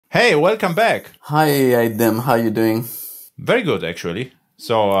Hey, welcome back. Hi, Idem. How you doing? Very good, actually.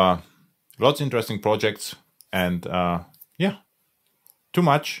 So, lots of interesting projects, and yeah, too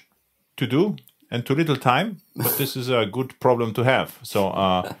much to do and too little time. But this is a good problem to have. So,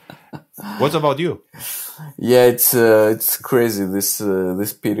 what about you? Yeah, it's crazy this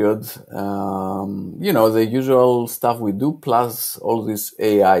period. The usual stuff we do plus all this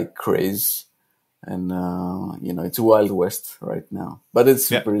AI craze, and it's Wild West right now. But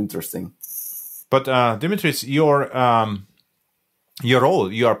it's Yeah, super interesting. but Dimitris, your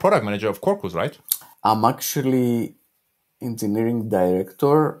role, you are product manager of Quarkus, right? I'm actually engineering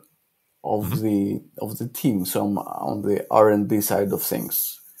director of Hmm. the team, so I'm on the R&D side of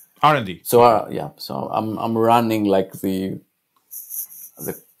things. R&D. So Okay. so I'm running like the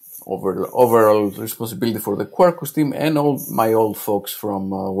overall responsibility for the Quarkus team and all my old folks from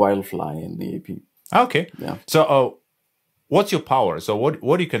Wildfly and the AP. Okay. Yeah. So, what's your power? So,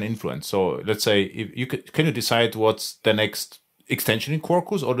 what you can influence? So, let's say if you can you decide what's the next extension in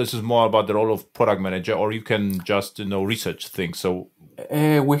Quarkus, or this is more about the role of product manager, or you can just research things. So,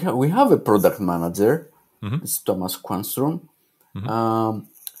 We have a product manager. hmm. It's Thomas Quanstrom. Hmm. Um,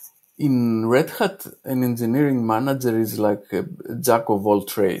 in Red Hat, an engineering manager is like a jack of all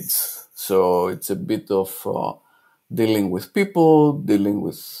trades. So it's a bit of dealing with people, dealing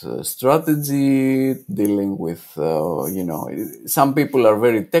with strategy, dealing with, some people are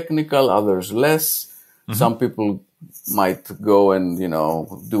very technical, others less. Hmm. Some people might go and,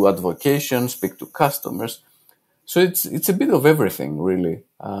 do advocation, speak to customers. So it's a bit of everything, really.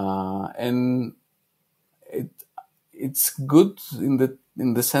 And it it's good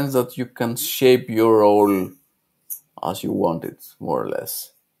in the sense that you can shape your role as you want it, more or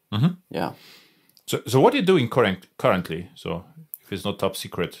less. Hmm. Yeah. So what are you doing currently? So, if it's not top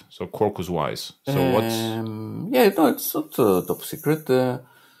secret, so Quarkus wise. So, what's Yeah, no, it's not top secret.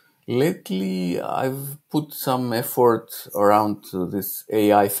 Lately, I've put some effort around this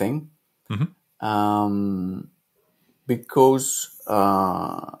AI thing hmm. um, because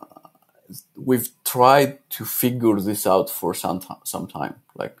we've tried to figure this out for some time,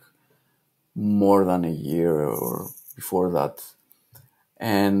 like more than a year or before that.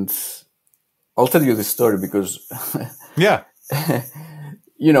 And I'll tell you this story because, Yeah.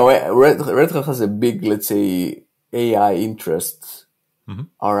 Red Hat has a big, let's say, AI interest Hmm.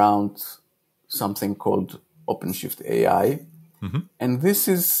 around something called OpenShift AI. Hmm. And this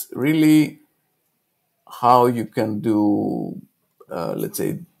is really how you can do, let's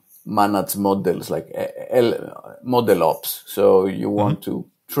say, manage models like model ops. So you want Hmm. to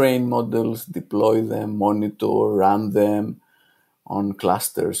train models, deploy them, monitor, run them on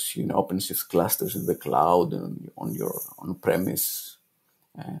clusters, OpenShift clusters in the cloud and on your on-premise,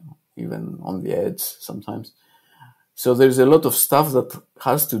 even on the edge sometimes. So there's a lot of stuff that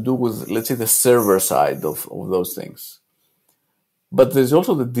has to do with, let's say, the server side of those things. But there's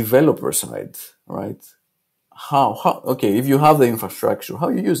also the developer side, right? Okay, if you have the infrastructure, how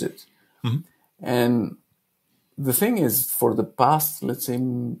you use it. Hmm. And the thing is, for the past, let's say,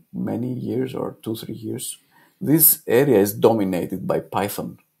 many years or 2, 3 years, this area is dominated by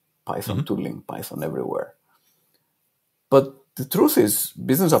Python Hmm. tooling, Python everywhere. But the truth is,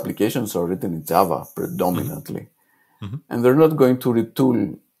 business applications are written in Java Hmm. predominantly, Hmm. and they're not going to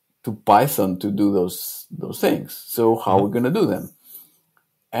retool to Python to do those things. So how are we Hmm. going to do them?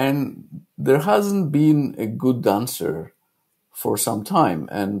 And there hasn't been a good answer for some time.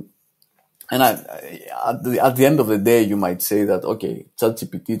 And at the end of the day, you might say that, okay,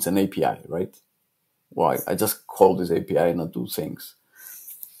 ChatGPT, it's an API, right? Why? I just call this API and I do things.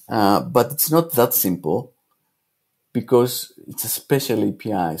 But it's not that simple because it's a special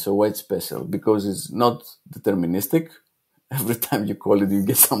API. So why it's special? Because it's not deterministic. Every time you call it, you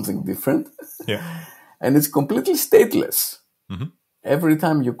get something different. Yeah. And it's completely stateless. Hmm. Every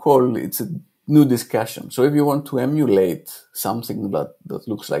time you call, it's a new discussion. So if you want to emulate something that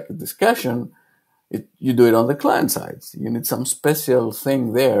looks like a discussion, you do it on the client side. You need some special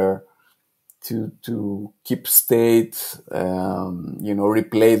thing there to keep state,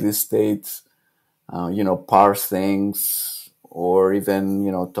 replay this state, parse things, or even,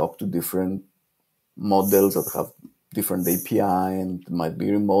 talk to different models that have different API and might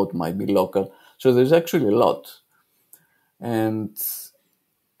be remote, might be local. So there's actually a lot. And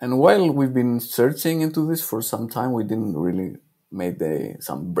while we've been searching into this for some time, we didn't really make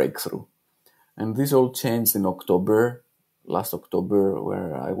some breakthrough. And this all changed in October, last October,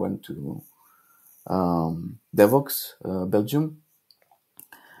 where I went to Devox, Belgium.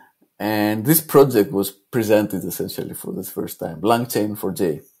 And this project was presented essentially for the first time,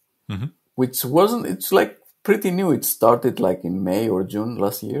 Langchain4j, Hmm. which wasn't, it's like pretty new. It started like in May or June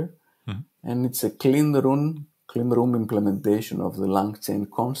last year. And it's a clean room implementation of the Langchain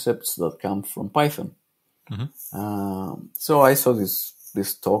concepts that come from Python. So I saw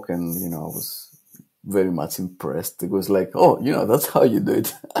this talk, and I was very much impressed. It was like, oh, that's how you do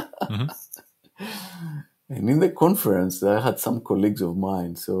it. And in the conference, I had some colleagues of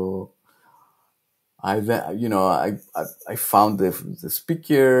mine. So I found the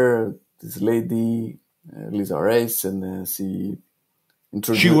speaker, this lady, Lisa Race, and she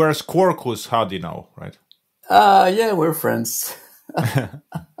introduced. She wears Quarkus Hardy now, right? Yeah, we're friends.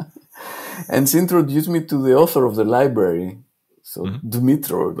 And she introduced me to the author of the library. So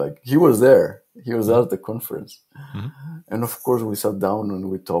Dmitro, like, he was there. He was at the conference. And of course, we sat down and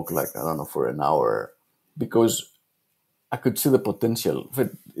we talked, like, I don't know, for an hour, because I could see the potential.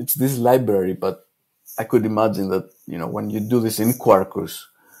 It's this library, but I could imagine that, when you do this in Quarkus,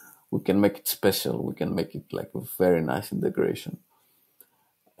 we can make it special. We can make it like a very nice integration.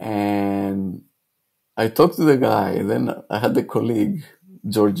 And I talked to the guy, and then I had the colleague,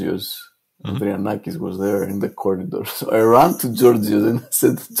 Georgios. Adrianakis was there in the corridor. So I ran to Georgios and I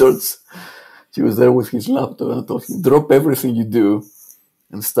said, George, he was there with his laptop, and I told him, drop everything you do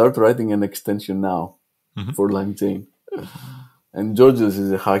and start writing an extension now for Langchain. And Georgios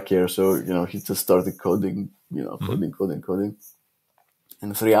is a hacker, so, he just started coding, coding.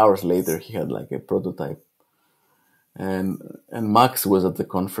 And 3 hours later, he had like a prototype. And Max was at the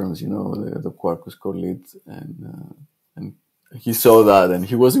conference, the Quarkus co-lead, and he saw that and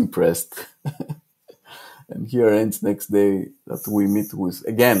he was impressed. And he arranged next day that we meet with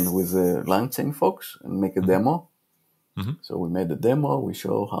the Langchain folks and make a demo. So we made a demo, we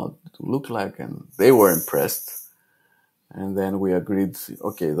show how it would look like, and they were impressed. And then we agreed,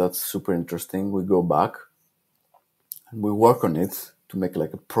 okay, that's super interesting. We go back and we work on it to make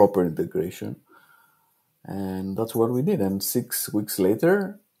like a proper integration. And that's what we did. And 6 weeks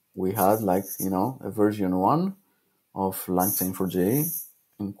later, we had like, a version 1 of Langchain4j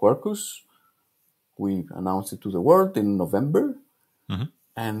in Quarkus. We announced it to the world in November.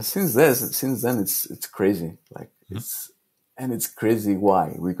 And since then, it's crazy. Like it's crazy.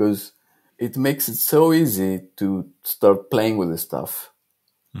 Why? Because it makes it so easy to start playing with this stuff.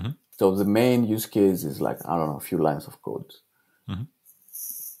 So the main use case is like, I don't know, a few lines of code.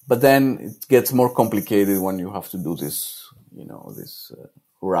 But then it gets more complicated when you have to do this, this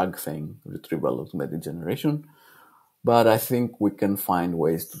RAG thing, retrieval augmented generation. But I think we can find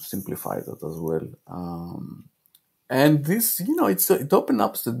ways to simplify that as well. And this, it opens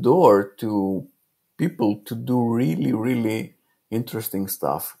up the door to people to do really, really interesting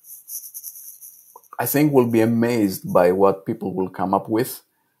stuff. I think we'll be amazed by what people will come up with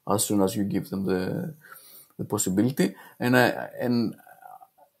as soon as you give them the possibility. And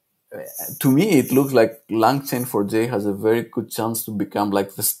to me, it looks like Langchain4j has a very good chance to become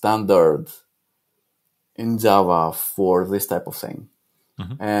like the standard in Java for this type of thing.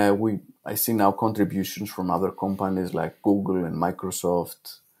 I see now contributions from other companies like Google and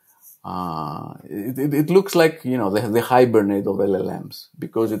Microsoft. It looks like, the hibernate of LLMs,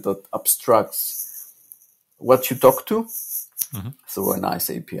 because it abstracts what you talk to through a nice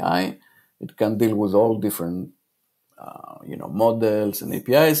API. It can deal with all different models and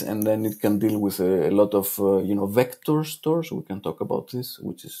APIs, and then it can deal with a lot of, vector stores. We can talk about this,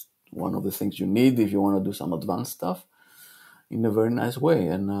 which is one of the things you need if you want to do some advanced stuff in a very nice way.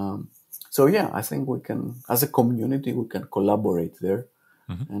 And so, I think we can, as a community, we can collaborate there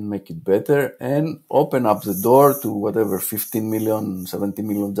and make it better and open up the door to whatever 15 million, 70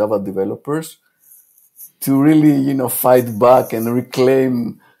 million Java developers to really, fight back and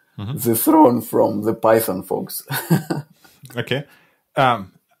reclaim the throne from the Python folks. Okay.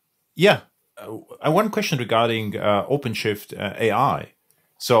 One question regarding OpenShift AI.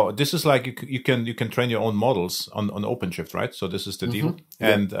 So this is like you can train your own models on OpenShift, right? So this is the deal.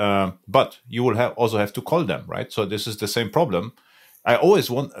 And but you will also have to call them, right? So this is the same problem. I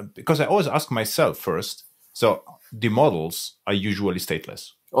always ask myself first. So the models are usually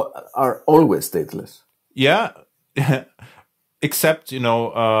stateless. Are always stateless. Yeah. Except, the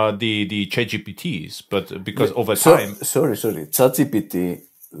ChatGPTs, but because over time... Sorry. ChatGPT,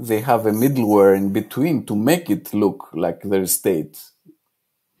 they have a middleware in between to make it look like there is state.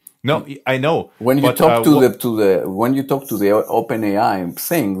 No, I know. When you talk to the OpenAI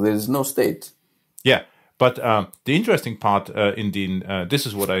thing, there is no state. Yeah, but the interesting part this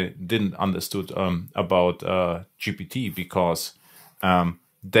is what I didn't understood about GPT, because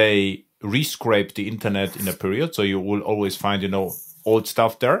they rescrape the internet in a period, so you will always find old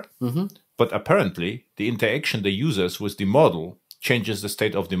stuff there. But apparently, the interaction the users with the model changes the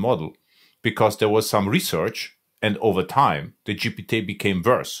state of the model. because there was some research, and over time the GPT became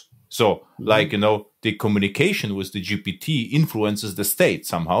worse. So, like, the communication with the GPT influences the state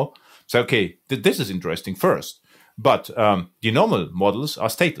somehow. So, okay, this is interesting first. But the normal models are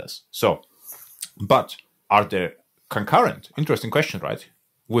stateless. So, but are they concurrent? Interesting question, right?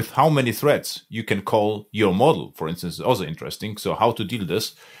 With how many threads you can call your model, for instance, is also interesting. So, how to deal with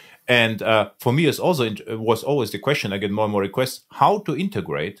this? And for me, was always the question. I get more and more requests: how to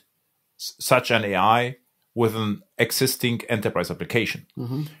integrate such an AI with an existing enterprise application.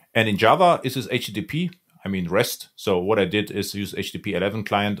 And in Java, this is HTTP, REST. So what I did is use HTTP 11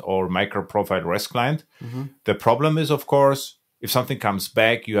 client or micro-profile REST client. The problem is, of course, if something comes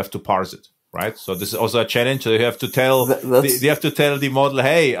back, you have to parse it, right? So this is also a challenge. So you have to tell the model,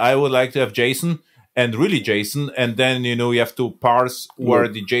 hey, I would like to have JSON, and really JSON, and then you have to parse where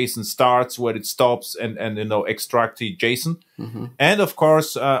the JSON starts, where it stops, and extract the JSON. And of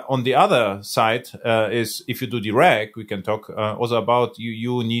course, on the other side is if you do the RAG, we can talk also about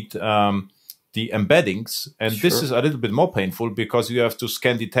you need the embeddings, and this is a little bit more painful because you have to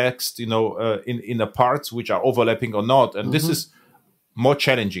scan the text, in the parts which are overlapping or not, and this is more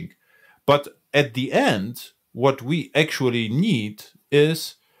challenging. But at the end, what we actually need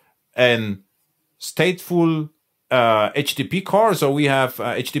is an stateful HTTP core. So we have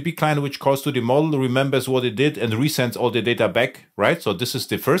HTTP client which calls to the model, remembers what it did, and resends all the data back, right? So this is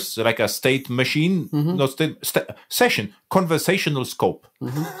the first, like a state machine, session, conversational scope.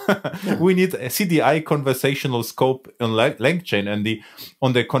 We need a CDI conversational scope on Langchain, and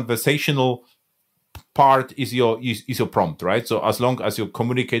on the conversational part is your prompt, right? So as long as you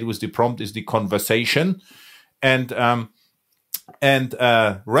communicate with the prompt is the conversation. And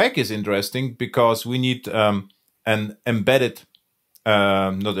RAG is interesting because we need an embedded,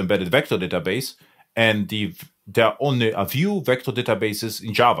 not embedded vector database, and there are only a few vector databases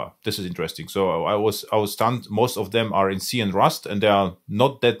in Java. This is interesting. So I was stunned. Most of them are in C and Rust, and there are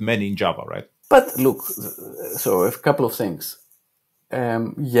not that many in Java, right? But look, so a couple of things.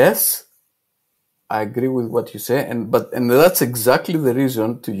 Yes, I agree with what you say, and that's exactly the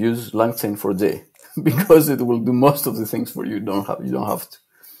reason to use Langchain4j. Because it will do most of the things for you. You don't have to.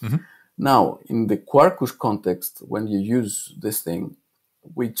 Now, in the Quarkus context, when you use this thing,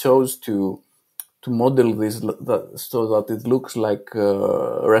 we chose to model this so that it looks like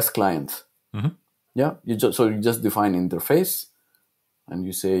a REST client. Yeah, you just define interface, and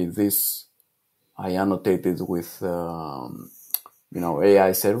you say this. I annotated with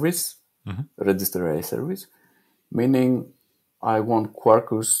AI service, register AI service, meaning I want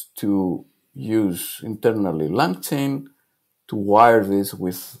Quarkus to use internally Langchain to wire this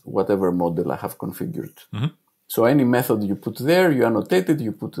with whatever model I have configured. So any method you put there, you annotate it,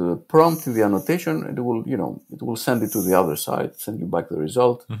 you put a prompt in the annotation, and it will send it to the other side, send you back the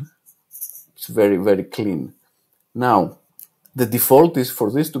result. It's very, very clean. Now, the default is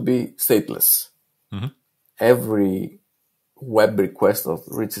for this to be stateless. Every web request that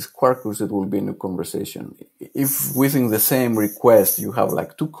reaches Quarkus, it will be in a conversation. If within the same request you have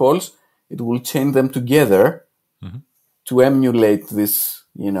like two calls, it will chain them together to emulate this,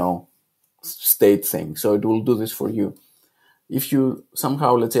 state thing. So it will do this for you. If you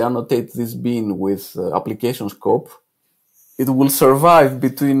somehow, let's say, annotate this bean with application scope, it will survive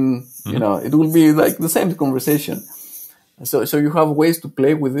between, it will be like the same conversation. So you have ways to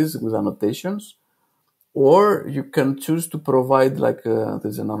play with this, with annotations, or you can choose to provide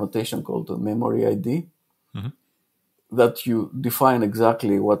there's an annotation called the memory ID that you define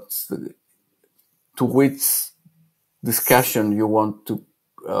exactly to which discussion you want to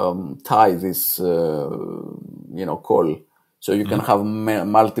tie this, call. So you can have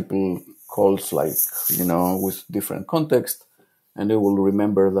multiple calls, with different context, and it will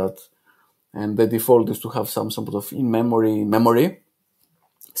remember that. And the default is to have some sort of memory,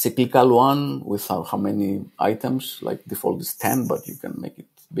 cyclical one with how many items, like default is 10, but you can make it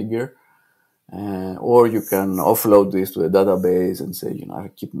bigger. Or you can offload this to a database and say, I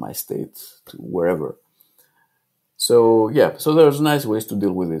keep my state to wherever. So there's nice ways to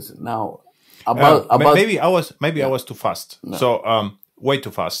deal with this. Now, maybe I was too fast. No. So way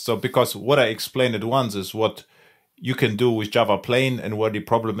too fast. So because what I explained at once is what you can do with Java plain, and where the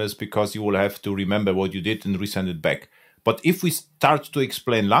problem is because you will have to remember what you did and resend it back. But if we start to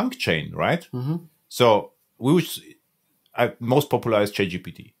explain Langchain, right? So most popular is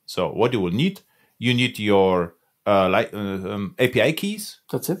ChatGPT. So what you will need, you need your API keys.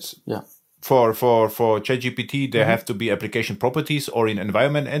 That's it. Yeah. For ChatGPT, there have to be application properties or in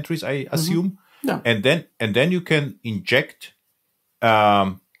environment entries, I assume. Yeah. And then you can inject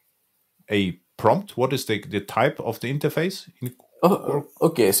a prompt. What is the type of the interface? Oh,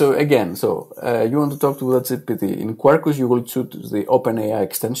 okay. So again, you want to talk to that GPT. In Quarkus, you will choose the OpenAI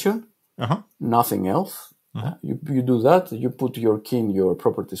extension, nothing else. You do that, you put your key in your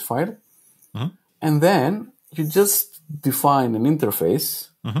properties file, and then you just define an interface,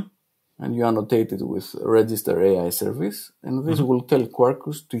 and you annotate it with register AI service, and this will tell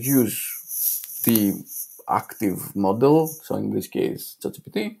Quarkus to use the active model, so in this case,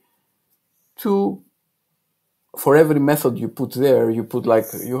 ChatGPT, for every method you put there, you put like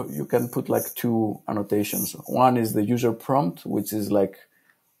you can put like two annotations. One is the user prompt, which is like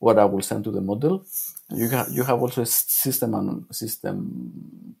what I will send to the model. You have also a system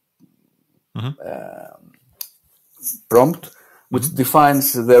prompt, which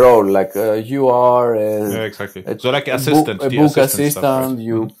defines the role. Like you are exactly. So like assistant, a book assistant. Stuff, right?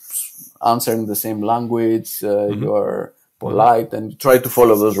 You answer in the same language. You are polite and try to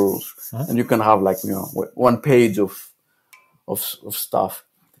follow those rules. And you can have like, one page of stuff.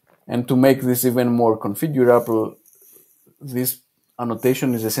 And to make this even more configurable, this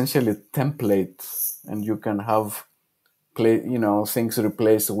annotation is essentially a template, and you can have things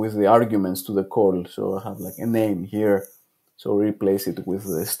replaced with the arguments to the call. So I have like a name here, so replace it with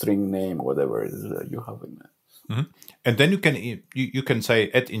a string name, whatever it is that you have in there. And then you can say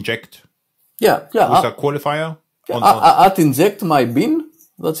add inject. Yeah. With a qualifier. At inject my bin.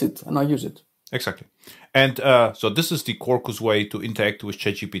 That's it, and I use it. Exactly. And so this is the Quarkus way to interact with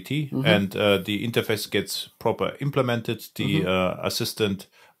ChatGPT, and the interface gets proper implemented, the assistant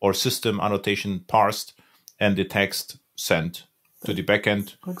or system annotation parsed, and the text sent to the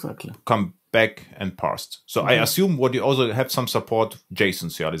backend. Exactly. Come back and parsed. So I assume what you also have some support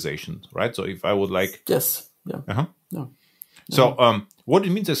JSON serialization, right? So if I would like... Yes. Yeah. Yeah. So what it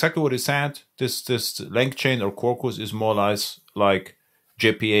means, exactly what it said, this Langchain or Quarkus is more or less like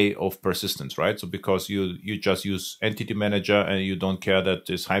JPA of persistence, right? So because you just use entity manager and you don't care that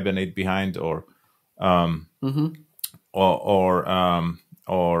there's Hibernate behind or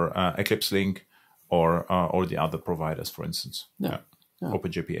Eclipse Link or the other providers, for instance. Yeah.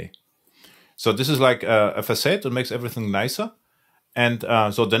 OpenJPA. So this is like a facade that makes everything nicer. And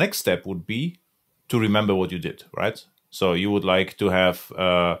so the next step would be to remember what you did, right? So you would like to have,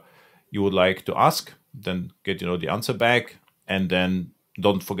 you would like to ask, then get the answer back, and then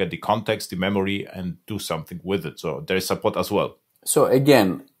don't forget the context, the memory, and do something with it. So there is support as well. So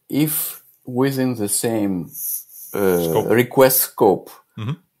again, if within the same request scope,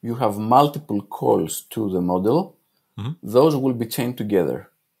 you have multiple calls to the model, those will be chained together.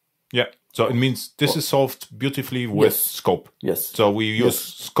 Yeah. So it means this is solved beautifully with scope. Yes. So we use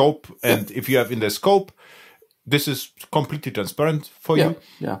scope, and if you have in the scope, this is completely transparent for you.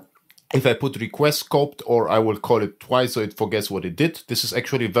 Yeah. If I put request scoped, or I will call it twice so it forgets what it did, this is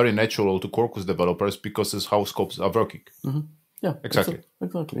actually very natural to Quarkus developers because this is how scopes are working. Yeah, exactly.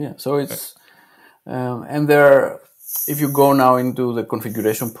 Exactly. Yeah. So it's and there, if you go now into the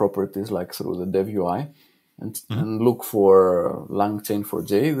configuration properties, like through the dev UI, and look for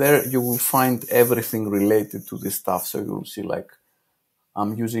Langchain4j, there you will find everything related to this stuff. So you'll see like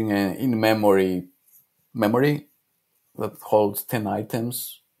I'm using an in-memory memory that holds 10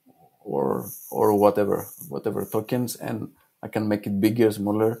 items or whatever tokens, and I can make it bigger,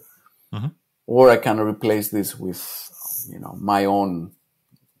 smaller, or I can replace this with my own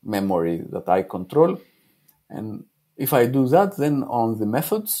memory that I control. And if I do that, then on the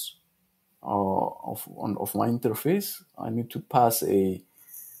methods of my interface, I need to pass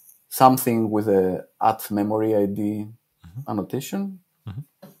something with a @memory ID annotation,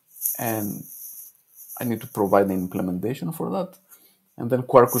 and I need to provide the implementation for that. And then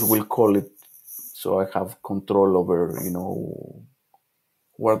Quarkus will call it, so I have control over,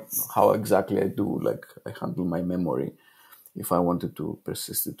 how exactly I do, like I handle my memory if I wanted to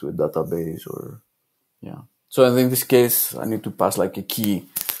persist it to a database or, So in this case, I need to pass like a key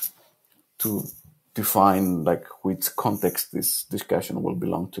to define like which context this discussion will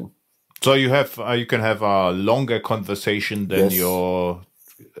belong to. So you have, you can have a longer conversation than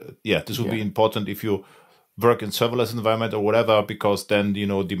this would be important if you work in serverless environment or whatever, because then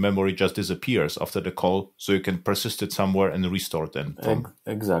the memory just disappears after the call, so you can persist it somewhere and restore it then.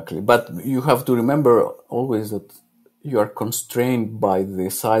 Exactly, but you have to remember always that you are constrained by the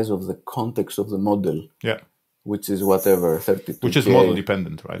size of the context of the model. Yeah, which is whatever 32K. Which is model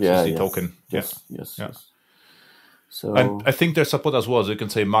dependent, right? Yeah, it's the token. Yes. So, and I think there's support as well. So you can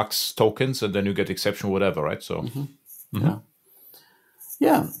say max tokens, and then you get exception, whatever, right? So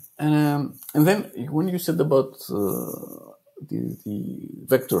yeah. And then when you said about the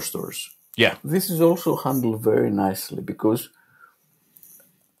vector stores, this is also handled very nicely, because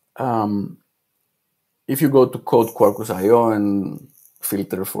if you go to code Quarkus.io and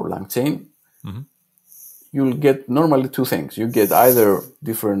filter for Langchain, you'll get normally two things. You get either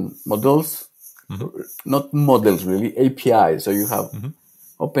different models, not models really, APIs. So you have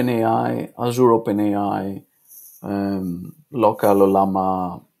OpenAI, Azure OpenAI, local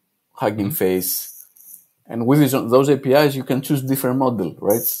Olama, Hugging Face. And with those APIs, you can choose different model,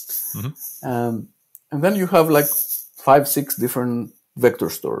 right? And then you have like 5, 6 different vector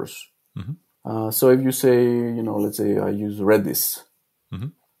stores. So if you say, let's say I use Redis,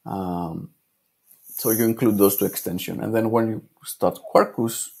 so you include those two extensions. And then when you start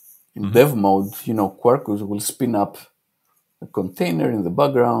Quarkus in dev mode, Quarkus will spin up a container in the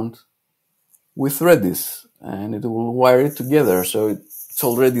background with Redis, and it will wire it together. So it's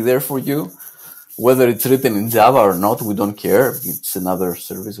already there for you. Whether it's written in Java or not, we don't care. It's another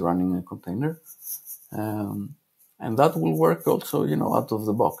service running a container. And that will work also, out of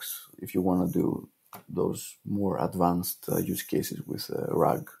the box if you want to do those more advanced use cases with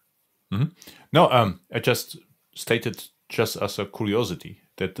RAG. No, I just stated just as a curiosity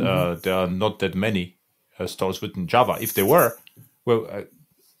that there are not that many stores written Java. If there were, well,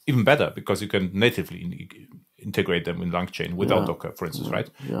 even better, because you can natively integrate them in Langchain without Docker, for instance, right?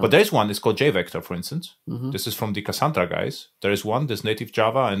 But there is one, it's called JVector, for instance. This is from the Cassandra guys. There is one, there's native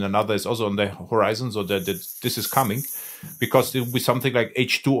Java, and another is also on the horizon, so that this is coming, because it will be something like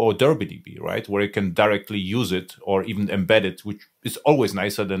H2 or DerbyDB, right? Where you can directly use it or even embed it, which is always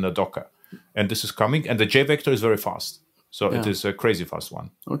nicer than a Docker. And this is coming, and the JVector is very fast. So it is a crazy fast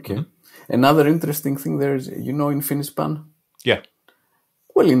one. Okay. Another interesting thing there is, Infinispan? Yeah.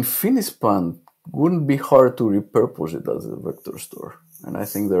 Well, Infinispan wouldn't be hard to repurpose it as a vector store. And I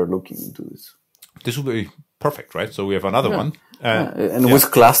think they're looking into this. This will be perfect, right? So we have another one. And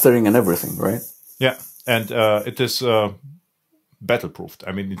with clustering and everything, right? Yeah. And it is battle-proofed.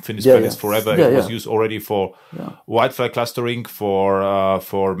 I mean, Infinispan is forever. It was used already for Wildfire clustering, for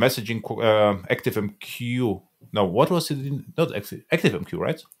messaging, ActiveMQ. No, what was it? Not ActiveMQ,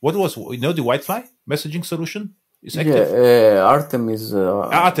 right? What was, the Wildfire messaging solution? Is active? Artemis.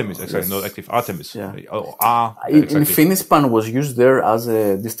 Artemis, exactly. Not active. Artemis. Yeah. Exactly. Infinispan was used there as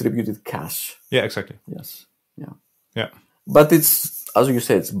a distributed cache. Yeah, exactly. Yes. Yeah. Yeah. But it's, as you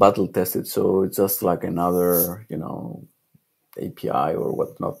said, it's battle tested, so it's just like another, API or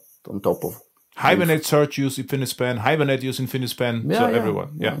whatnot on top of. Hibernate search use Infinispan. Hibernate use Infinispan.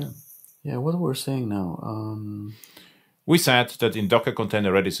 Everyone. Yeah. What we're saying now. We said that in Docker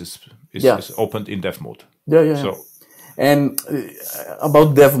container Redis is opened in dev mode. Yeah. So, and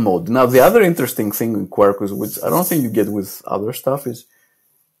about dev mode. Now, the other interesting thing in Quarkus, which I don't think you get with other stuff, is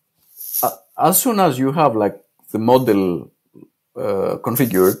as soon as you have like the model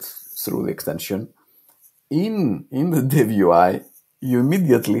configured through the extension, in the dev UI, you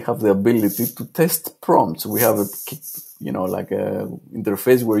immediately have the ability to test prompts. We have like a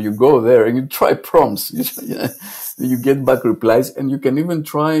interface where you go there and you try prompts. You get back replies, and you can even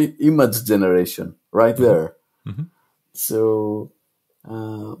try image generation right there. So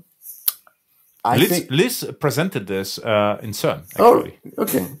Liz presented this in CERN, actually. Oh,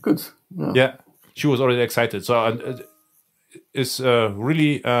 okay, good. Yeah, she was already excited. So it's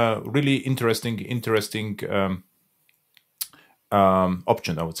really interesting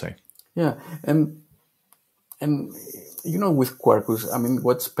option, I would say. Yeah, and with Quarkus, I mean,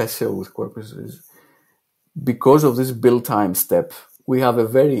 what's special with Quarkus is because of this build time step, we have a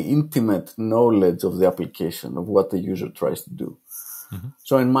very intimate knowledge of the application, of what the user tries to do.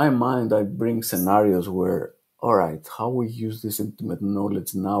 So in my mind, I bring scenarios where, all right, how we use this intimate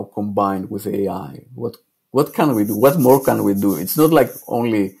knowledge now combined with AI? What can we do? What more can we do? It's not like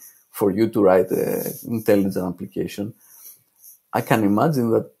only for you to write an intelligent application. I can imagine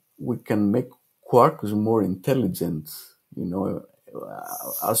that we can make Quarkus more intelligent,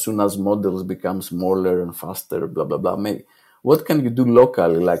 as soon as models become smaller and faster, blah, blah, blah. What can you do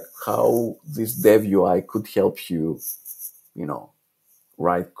locally? Like how this dev UI could help you,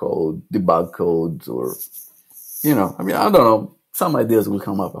 write code, debug code, or, I don't know. Some ideas will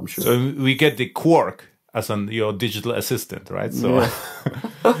come up, I'm sure. So we get the Quark as your digital assistant, right? So,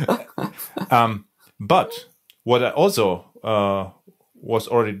 but what I also was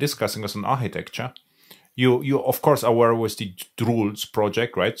already discussing as an architecture, you of course are aware with the rules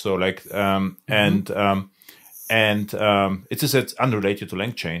project, right? So like it is unrelated to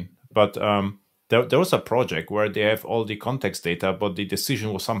Langchain, but there was a project where they have all the context data, but the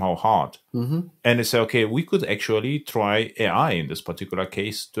decision was somehow hard. And they say, okay, we could actually try AI in this particular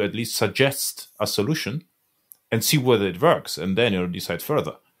case to at least suggest a solution and see whether it works, and then decide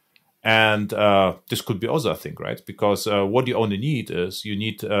further. And this could be also a thing, right? Because what you only need is you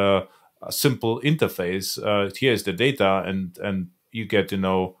need a simple interface. Here's the data, and you get, in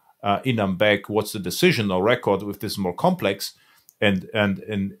and back, what's the decision or record. With this more complex,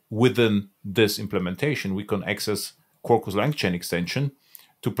 and within this implementation, we can access Quarkus Langchain extension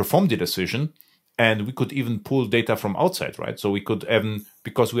to perform the decision. And we could even pull data from outside, right? So we could even,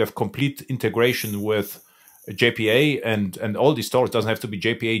 because we have complete integration with JPA and all these stores, doesn't have to be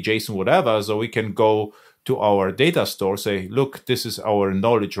JPA, JSON, whatever. So we can go to our data store, say, look, this is our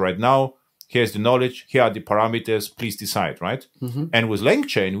knowledge right now. Here's the knowledge. Here are the parameters. Please decide, right? And with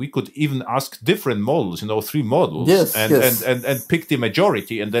Langchain, we could even ask different models, 3 models, and pick the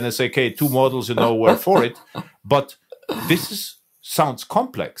majority. And then I say, okay, 2 models, were for it. But this sounds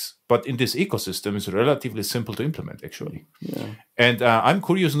complex, but in this ecosystem, it's relatively simple to implement, actually. Yeah. And I'm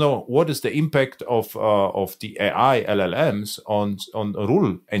curious to know, what is the impact of the AI LLMs on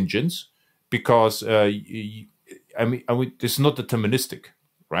rule engines? Because I mean, this is not deterministic,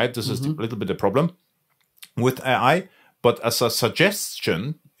 right? This is a little bit the problem with AI. But as a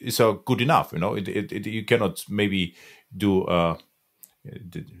suggestion, is good enough. You cannot maybe do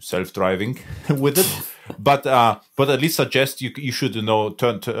self-driving with it, but at least suggest you should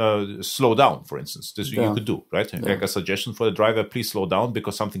slow down, for instance. This you could do, right? Like a suggestion for the driver, please slow down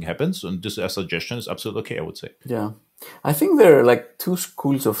because something happens, and this suggestion is absolutely okay, I would say. Yeah, I think there are like 2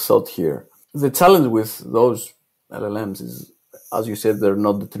 schools of thought here. The challenge with those LLMs is, as you said, they're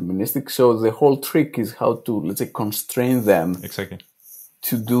not deterministic. So the whole trick is how to, let's say, constrain them exactly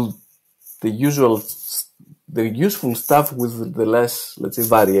to do the useful stuff with the less, let's say,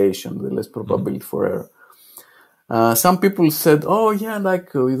 variation, the less probability for error. Some people said, oh yeah,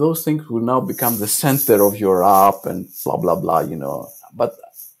 like those things will now become the center of your app and blah, blah, blah, But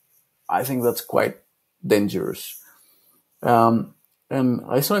I think that's quite dangerous. And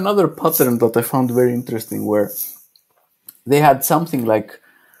I saw another pattern that I found very interesting, where they had something like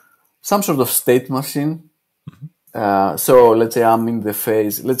some sort of state machine. So let's say I'm in the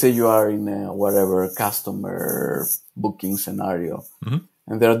phase, let's say you are in a whatever customer booking scenario,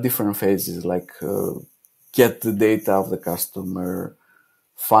 and there are different phases, like get the data of the customer,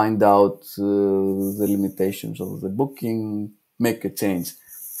 find out the limitations of the booking, make a change.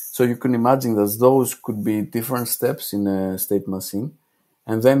 So you can imagine that those could be different steps in a state machine,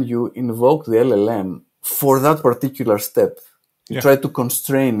 and then you invoke the LLM for that particular step. You try to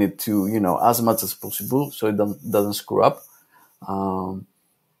constrain it to, as much as possible so it doesn't screw up. And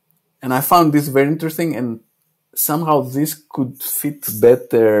I found this very interesting, and somehow this could fit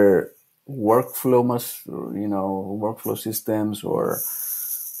better workflow systems, or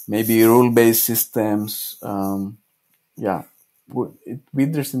maybe rule-based systems. It'd be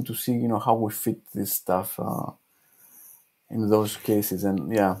interesting to see, how we fit this stuff in those cases.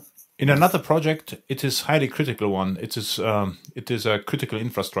 And in another project, it is highly critical one. It is a critical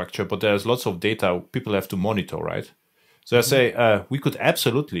infrastructure, but there's lots of data people have to monitor, right? So I say we could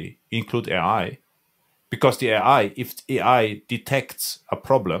absolutely include AI, because the AI, if AI detects a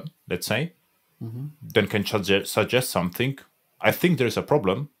problem, let's say, then can suggest something. I think there's a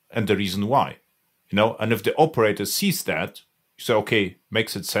problem and the reason why, and if the operator sees that, you say, okay,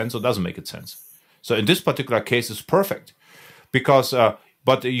 makes it sense or doesn't make it sense. So in this particular case, it's perfect, because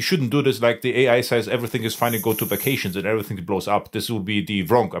but you shouldn't do this like the AI says everything is fine and go to vacations and everything blows up. This would be the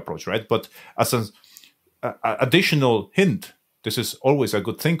wrong approach, right? But as an additional hint, this is always a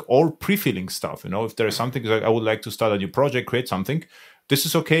good thing. Or pre-filling stuff, if there is something like I would like to start a new project, create something, this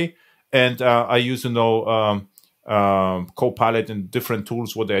is okay. And I use, Copilot and different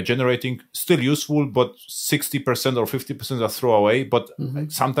tools, what they are generating, still useful, but 60% or 50% are throwaway. But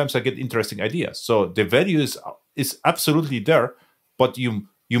sometimes I get interesting ideas. So the value is absolutely there. But you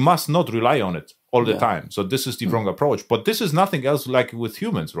must not rely on it all the time. So this is the wrong approach. But this is nothing else like with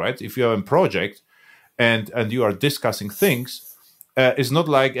humans, right? If you are in a project and you are discussing things, it's not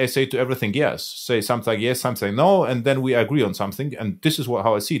like I say to everything yes. Say something yes, something no, and then we agree on something. And this is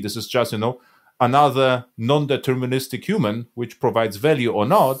how I see it. This is just, another non-deterministic human which provides value or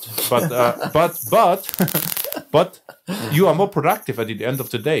not. But you are more productive at the end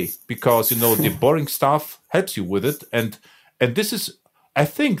of the day, because the boring stuff helps you with it. And this is, I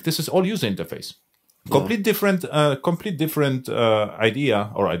think, this is all user interface. Complete different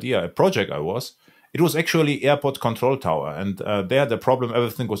project it was actually airport control tower. And there the problem,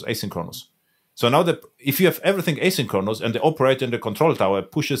 everything was asynchronous. So now if you have everything asynchronous and the operator in the control tower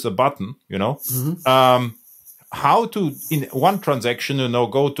pushes a button, how to, in one transaction,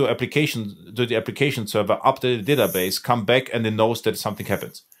 go to the application server, update the database, come back, and it knows that something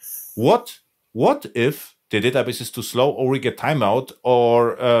happens. What if the database is too slow, or we get timeout,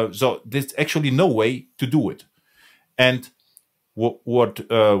 or so there's actually no way to do it. And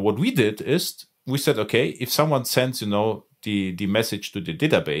what we did is we said, okay, if someone sends, the message to the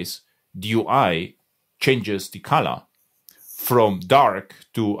database, the UI changes the color from dark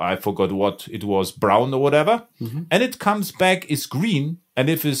to, I forgot what it was, brown or whatever, and it comes back is green. And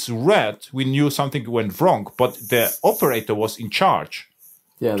if it's red, we knew something went wrong, but the operator was in charge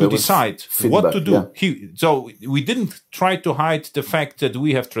to decide what to do. Yeah. So we didn't try to hide the fact that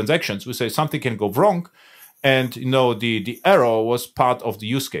we have transactions. We say something can go wrong, and the error was part of the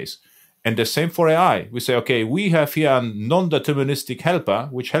use case. And the same for AI. We say, okay, we have here a non-deterministic helper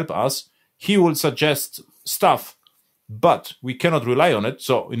which help us. He will suggest stuff, but we cannot rely on it.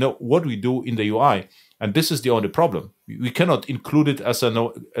 So what we do in the UI, and this is the only problem. We cannot include it as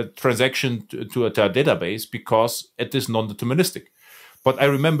a transaction to a database because it is non-deterministic. But I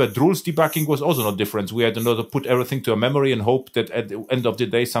remember rules debugging was also not different. We had to put everything to a memory and hope that at the end of the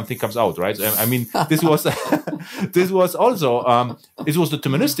day something comes out, right? I mean, this was this was also it was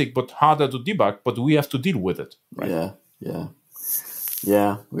deterministic but harder to debug. But we have to deal with it, right?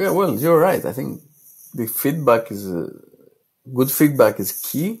 Yeah. Well, you're right. I think the feedback is good. Feedback is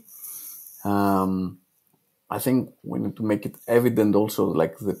key. I think we need to make it evident also,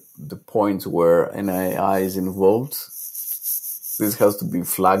 like the points where an AI is involved. This has to be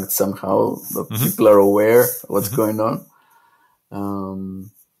flagged somehow, that people are aware of what's going on.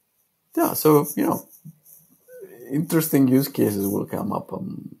 So, interesting use cases will come up,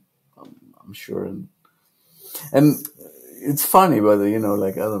 I'm sure. And it's funny, but, I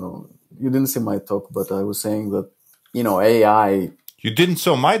don't know, you didn't see my talk, but I was saying that, AI... You didn't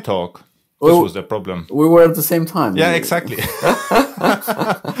saw my talk. This was the problem. We were at the same time. Yeah, exactly.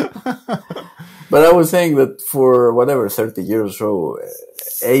 But I was saying that for 30 years or so,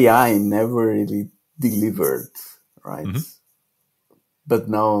 AI never really delivered, right? But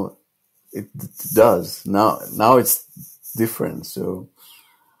now it does. Now it's different. So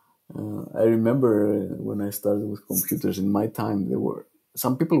I remember when I started with computers in my time,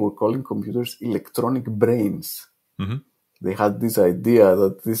 some people were calling computers electronic brains. They had this idea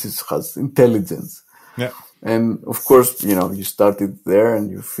that has intelligence. Yeah. And of course, you started there and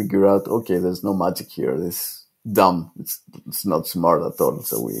you figure out, okay, there's no magic here. This dumb. It's not smart at all.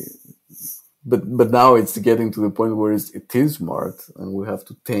 So but now it's getting to the point where it is smart and we have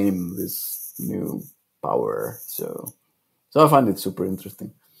to tame this new power. So I find it super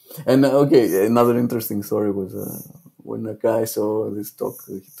interesting. And okay, another interesting story was, when a guy saw this talk,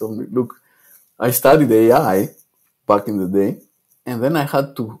 he told me, look, I studied AI back in the day, and then I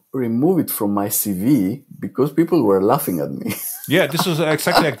had to remove it from my CV because people were laughing at me. Yeah, this was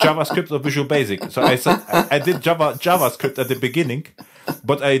exactly like JavaScript or Visual Basic. So I said I did JavaScript at the beginning,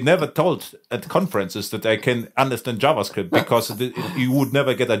 but I never told at conferences that I can understand JavaScript because you would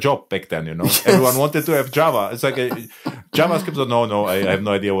never get a job back then. Everyone wanted to have Java. It's like JavaScript. No, I have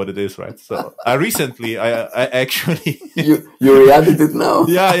no idea what it is, right? So recently, I actually you re-added it now.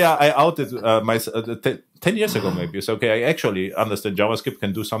 Yeah, I outed myself 10 years ago, maybe. So, okay, I actually understand JavaScript,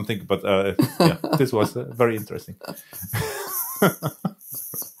 can do something, but this was very interesting.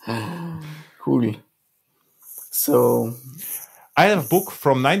 Cool. So, I have a book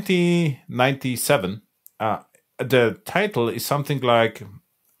from 1997. The title is something like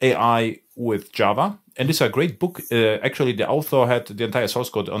AI with Java. And it's a great book. Actually, the author had the entire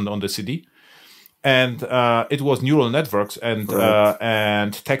source code on the CD. And it was neural networks and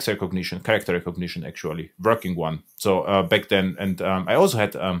text recognition, character recognition, actually working one. So back then, and I also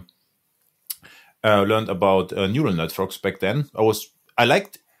had learned about neural networks back then. I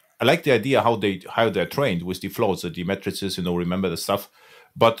liked the idea how they're trained with the flows, the matrices, remember the stuff.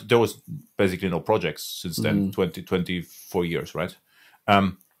 But there was basically no projects since then, 24 years, right?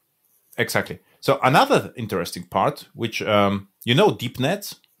 Exactly. So another interesting part, which deep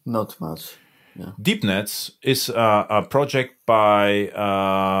nets. Not much. Yeah. Deep Nets is a project by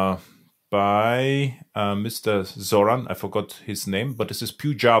Mr. Zoran. I forgot his name, but this is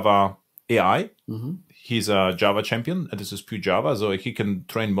Pure Java AI. He's a Java champion, and this is Pure Java, so he can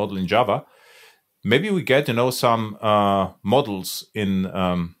train model in Java. Maybe we get some models in.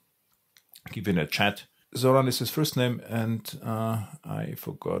 Give in a chat. Zoran is his first name, and I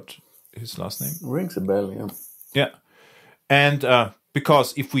forgot his last name. Rings a bell, yeah. Yeah, and.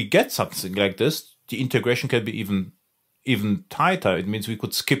 Because if we get something like this, the integration can be even tighter. It means we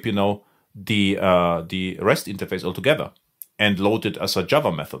could skip, the REST interface altogether and load it as a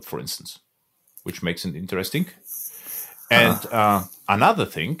Java method, for instance, which makes it interesting. And another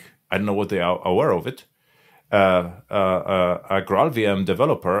thing, I don't know what they are aware of it. A GraalVM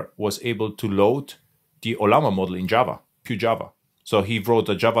developer was able to load the Ollama model in Java, pure Java. So he wrote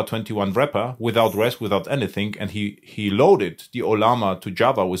a Java 21 wrapper without REST, without anything, and he loaded the Ollama to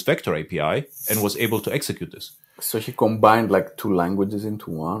Java with Vector API and was able to execute this. So he combined like two languages into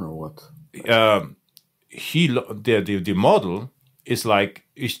one, or what? The model is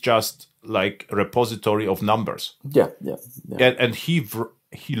just like a repository of numbers. Yeah. And he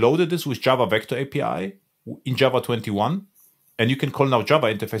loaded this with Java Vector API in Java 21, and you can call now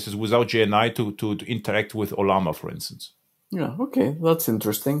Java interfaces without JNI to interact with Ollama, for instance. Yeah, okay, that's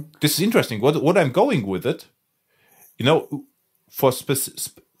interesting. This is interesting. What I'm going with it, for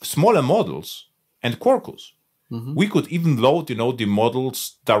smaller models and Quarkus, we could even load, the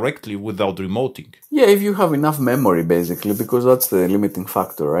models directly without remoting. Yeah, if you have enough memory, basically, because that's the limiting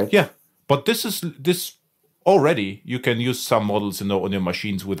factor, right? Yeah, but this already you can use some models, on your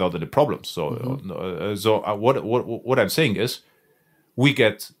machines without any problems. So, what I'm saying is, we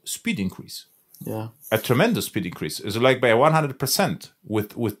get speed increase. Yeah, a tremendous speed increase. It's like by 100%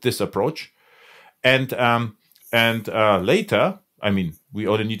 with this approach, and later, we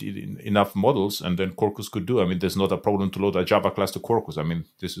only need enough models, and then Quarkus could do. There's not a problem to load a Java class to Quarkus.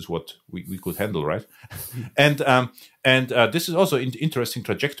 This is what we could handle, right? and this is also an interesting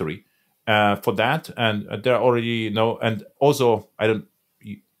trajectory for that. And there are already and also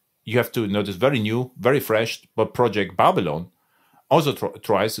you have to know this very new, very fresh, but project Babylon also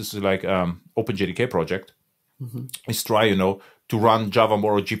tries. This is like OpenJDK project. Is try to run Java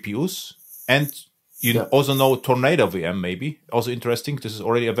more GPUs, and also know Tornado VM, maybe also interesting. This is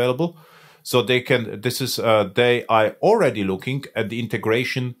already available, so they can. They are already looking at the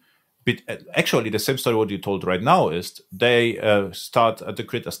integration. Actually, the same story what you told right now is they start to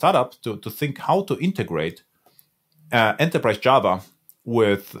create a startup to think how to integrate enterprise Java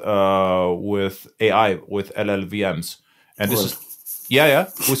with AI, with LLVMs, and this is. Yeah,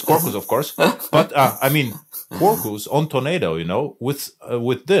 with Quarkus, of course. But Quarkus on Tornado, with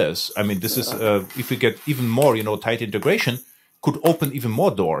this, this is if we get even more, tight integration, could open even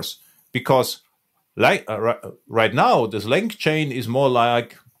more doors, because right now this Langchain is more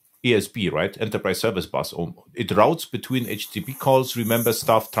like ESB, right? Enterprise Service Bus. It routes between HTTP calls, remembers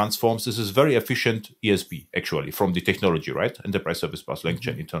stuff, transforms. This is very efficient ESB, actually, from the technology, right? Enterprise Service Bus,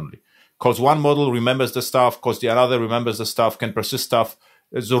 Langchain internally. Calls one model, remembers the stuff, calls the another, remembers the stuff, can persist stuff.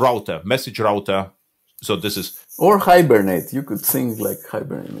 It's a router, message router. So this is... Or Hibernate. You could think like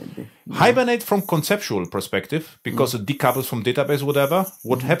Hibernate, maybe. Hibernate from conceptual perspective, because it decouples from database, whatever.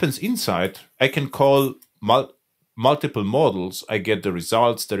 What happens inside, I can call multiple models. I get the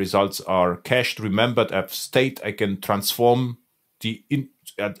results. The results are cached, remembered, I have state. I can transform the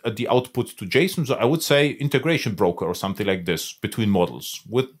output to JSON. So I would say integration broker or something like this between models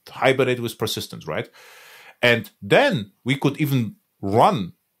with Hibernate with persistence, right? And then we could even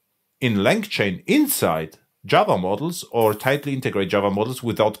run in Langchain inside Java models or tightly integrate Java models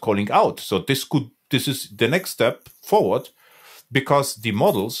without calling out. So this is the next step forward, because the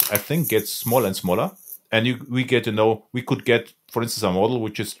models, I think, get smaller and smaller. And we could get, for instance, a model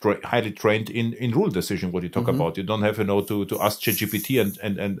which is highly trained in rule decision, what you talk about. You don't have, to ask ChatGPT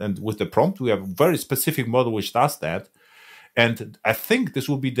and with the prompt, we have a very specific model which does that. And I think this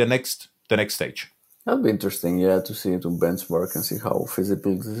will be the next stage. That'd be interesting, to see, to benchmark and see how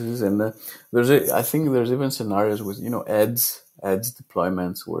feasible this is. And I think there's even scenarios with, edge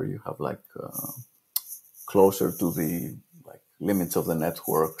deployments where you have closer to the limits of the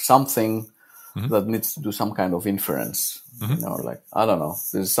network, something that needs to do some kind of inference. I don't know,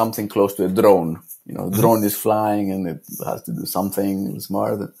 there's something close to a drone. A drone is flying and it has to do something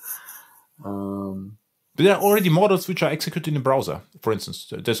smart. But there are already models which are executed in the browser, for instance.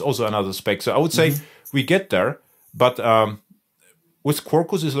 There's also another spec. So I would say we get there, but with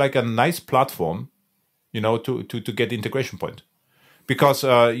Quarkus is like a nice platform, to get the integration point. Because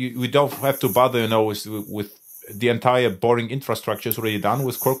we don't have to bother, with the entire boring infrastructure is already done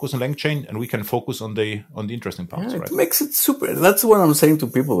with Quarkus and Langchain, and we can focus on the interesting parts, right? It makes it super. That's what I'm saying to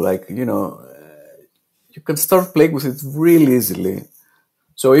people. You can start playing with it really easily.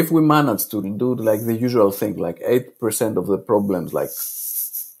 So if we manage to do the usual thing, 8% of the problems,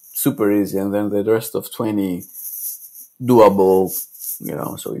 super easy, and then the rest of 20 doable,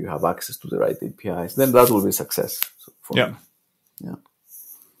 so you have access to the right APIs, then that will be success. Me. Yeah.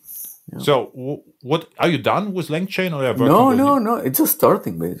 So, what are you done with Langchain, or are you No. It's just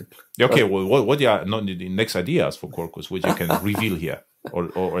starting basically. Okay. Well, what are the next ideas for Quarkus, which you can reveal here,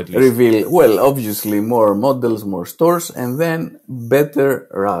 or at least reveal? Well, obviously more models, more stores, and then better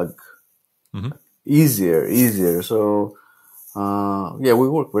RAG, easier. So, we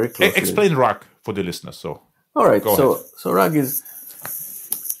work very closely. Explain RAG for the listeners. So, all right. So RAG is,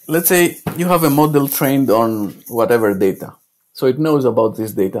 let's say you have a model trained on whatever data. So it knows about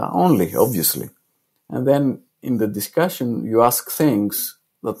this data only, obviously. And then in the discussion, you ask things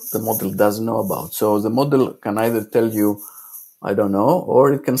that the model doesn't know about. So the model can either tell you, I don't know,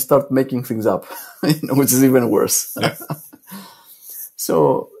 or it can start making things up, which is even worse. Yeah.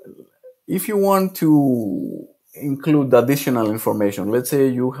 So if you want to include additional information, let's say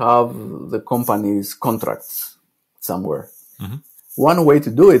you have the company's contracts somewhere. Mm-hmm. One way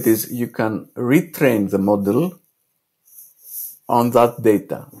to do it is you can retrain the model on that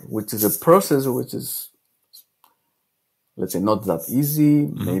data, which is a process which is, let's say, not that easy,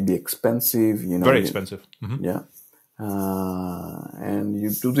 maybe expensive. Very expensive. Mm-hmm. Yeah. And you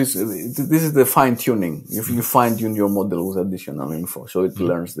do this. This is the fine tuning. If you fine tune your model with additional info, so it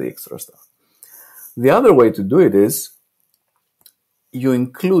learns the extra stuff. The other way to do it is you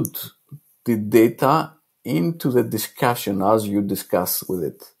include the data into the discussion as you discuss with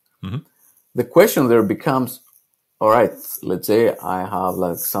it. Mm-hmm. The question there becomes, all right, let's say I have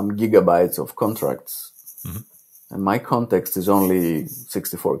like some gigabytes of contracts, and my context is only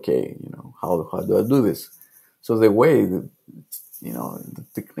 64K. How do I do this? So the way that, the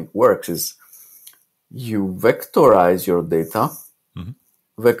technique works is you vectorize your data.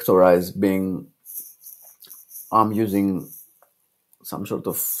 Vectorize being, I'm using some sort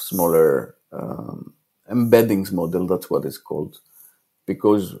of smaller embeddings model. That's what it's called,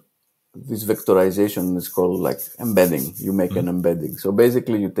 because this vectorization is called like embedding. You make an embedding. So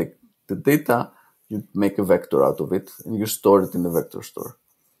basically you take the data, you make a vector out of it, and you store it in the vector store.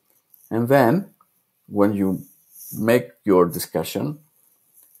 And then when you make your discussion,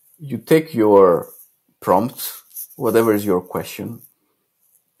 you take your prompt, whatever is your question,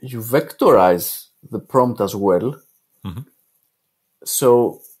 you vectorize the prompt as well.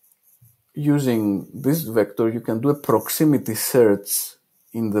 So using this vector, you can do a proximity search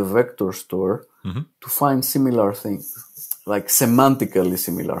in the vector store to find similar things, like semantically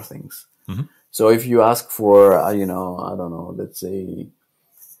similar things. So if you ask for, I don't know, let's say,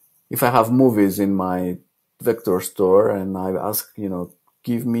 if I have movies in my vector store and I ask,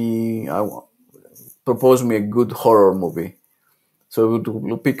 propose me a good horror movie. So it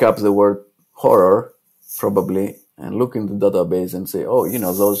will pick up the word horror, probably, and look in the database and say,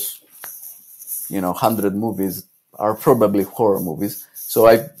 those, 100 movies are probably horror movies. So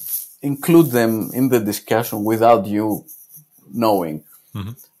I include them in the discussion without you knowing.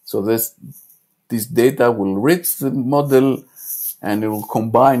 So this data will reach the model and it will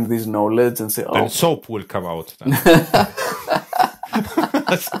combine this knowledge and say, Then soap will come out. Then. as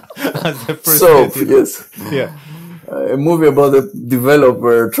the first soap, yes. Yeah. A movie about a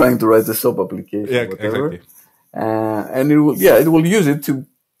developer trying to write a soap application. Yeah, whatever. exactly. And it will use it to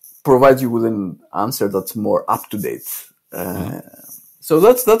provide you with an answer that's more up to date. So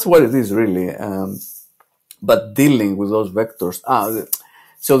that's what it is really. But dealing with those vectors.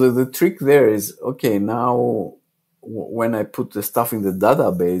 So the trick there is, okay, now when I put the stuff in the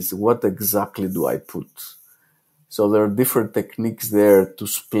database, what exactly do I put? So there are different techniques there to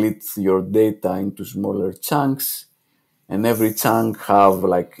split your data into smaller chunks. And every chunk have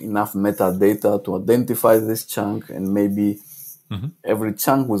like enough metadata to identify this chunk, and maybe every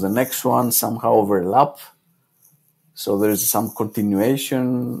chunk with the next one somehow overlap. So there's some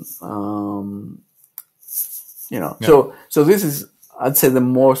continuation, Yeah. So this is, I'd say, the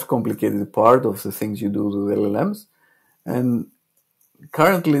most complicated part of the things you do with LLMs. And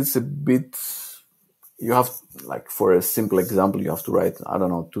currently it's a bit, you have, like, for a simple example, you have to write,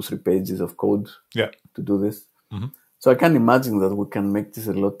 2-3 pages of code to do this. So I can imagine that we can make this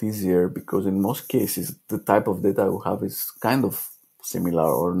a lot easier, because in most cases, the type of data we have is kind of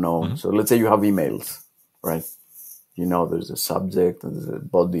similar or known. So let's say you have emails, right? There's a subject and there's a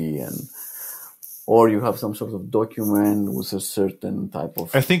body, or you have some sort of document with a certain type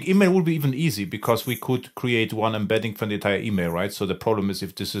of... I think email would be even easy, because we could create one embedding for the entire email, right? So the problem is,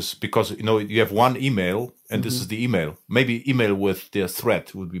 if this is, because, you have one email and this is the email. Maybe email with the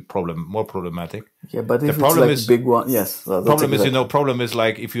thread would be more problematic. Yeah, but if it's like big one, yes. Problem is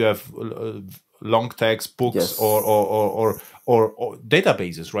like if you have long text, books, or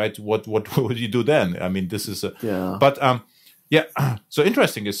databases, right? What would you do then? I mean, this is but so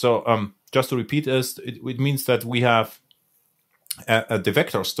interesting is, just to repeat, it means that we have the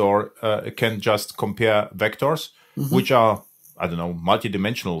vector store can just compare vectors, which are, I don't know,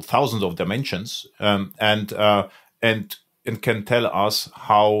 multidimensional, thousands of dimensions, and can tell us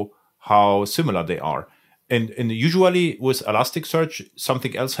how similar they are. And usually with Elasticsearch,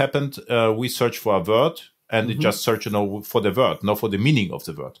 something else happened. We search for a word, and it just searches for the word, not for the meaning of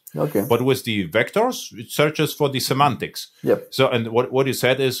the word. Okay. But with the vectors, it searches for the semantics. Yep. So, and what you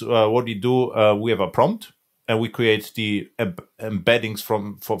said is, what we do, we have a prompt, and we create the embeddings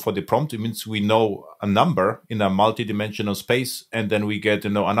for the prompt. It means we know a number in a multi-dimensional space, and then we get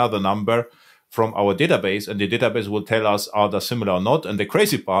another number from our database, and the database will tell us are they similar or not. And the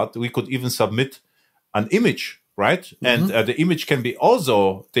crazy part, we could even submit an image, right? Mm-hmm. And the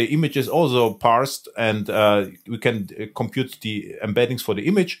image is also parsed, and we can compute the embeddings for the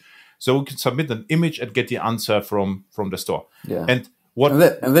image. So we can submit an image and get the answer from the store. Yeah. And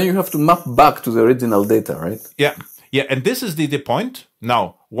then you have to map back to the original data, right? Yeah. Yeah. And this is the point.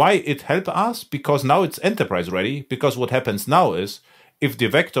 Now, why it helped us? Because now it's enterprise ready. Because what happens now is if the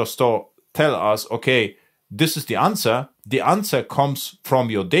vector store tell us, okay, this is the answer comes from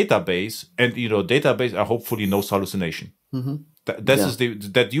your database, and database are hopefully no hallucination. Mm-hmm.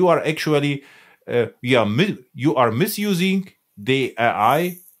 That you are actually you are misusing the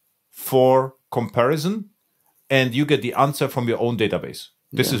AI for comparison, and you get the answer from your own database.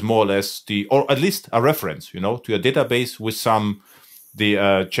 This is more or less or at least a reference, to your database with the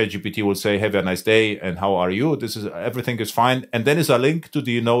ChatGPT will say, have a nice day, and how are you? Everything is fine. And then is a link to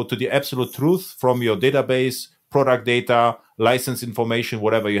the absolute truth from your database, product data, license information,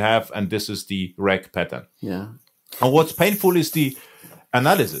 whatever you have. And this is the reg pattern. Yeah. And what's painful is the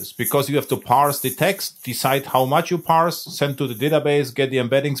analysis, because you have to parse the text, decide how much you parse, send to the database, get the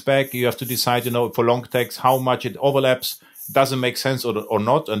embeddings back. You have to decide, for long text, how much it overlaps, doesn't make sense or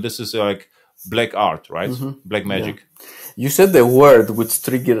not. And this is like black art, right? Mm-hmm. Black magic. Yeah. You said the word which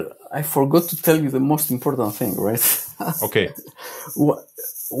triggered. I forgot to tell you the most important thing, right? Okay.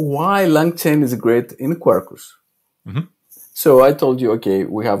 Why Langchain is great in Quarkus? Mm-hmm. So I told you, okay,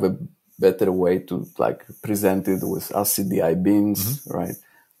 we have a better way to present it with CDI bins, mm-hmm. right?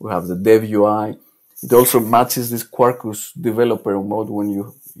 We have the dev UI. It also matches this Quarkus developer mode when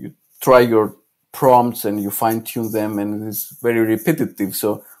you try your prompts and you fine tune them, and it's very repetitive.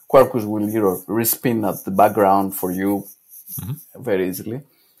 So Quarkus will respin at the background for you mm-hmm. very easily.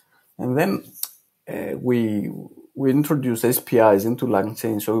 And then we introduce SPIs into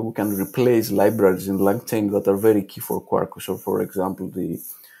Langchain so we can replace libraries in Langchain that are very key for Quarkus. So, for example, the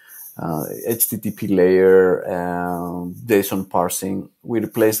HTTP layer, JSON parsing. We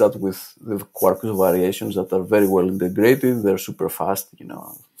replace that with the Quarkus variations that are very well integrated. They're super fast,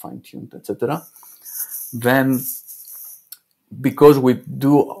 fine-tuned, etc. Then, because we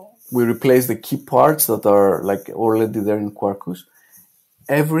replace the key parts that are already there in Quarkus,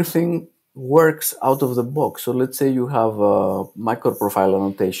 everything works out of the box. So let's say you have micro profile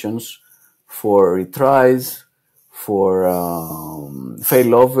annotations for retries, for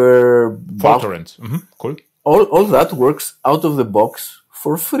failover, fault-tolerance. Mm-hmm. Cool. All that works out of the box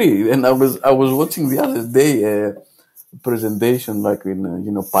for free. And I was watching the other day a presentation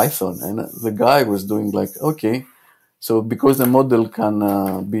in Python, and the guy was doing okay, so because the model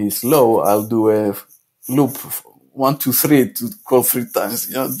can be slow, I'll do a loop 1, 2, 3 to call 3 times.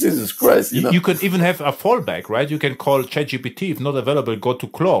 Jesus Christ. You could even have a fallback, right? You can call ChatGPT if not available, go to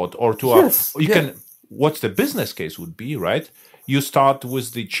Claude or to can. What's the business case would be, right? You start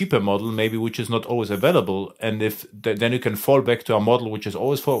with the cheaper model, maybe, which is not always available, and then you can fall back to a model which is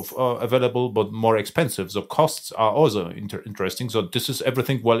always available but more expensive. So costs are also interesting. So this is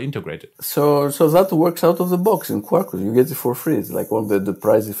everything well integrated. So that works out of the box in Quarkus. You get it for free. It's all the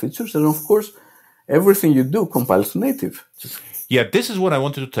pricey features, and of course, everything you do compiles to native. Yeah, this is what I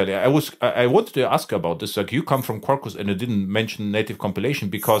wanted to tell you. I wanted to ask about this. You come from Quarkus and you didn't mention native compilation,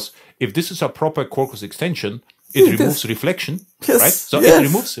 because if this is a proper Quarkus extension, it removes reflection, right? So it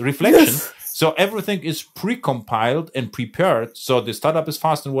removes reflection. Yes. So everything is pre-compiled and prepared. So the startup is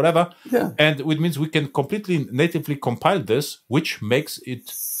fast and whatever. Yeah. And it means we can completely natively compile this, which makes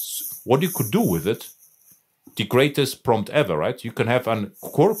it what you could do with it. The greatest prompt ever, right? You can have a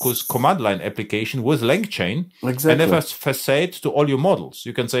Quarkus command line application with Langchain, exactly. and have a facade to all your models.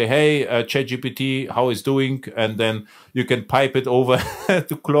 You can say, hey, ChatGPT, how is doing? And then you can pipe it over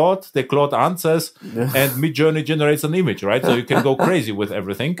to Claude. The Claude answers, and Midjourney generates an image, right? So you can go crazy with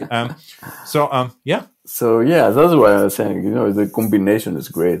everything. Yeah. So, yeah, that's why I was saying, the combination is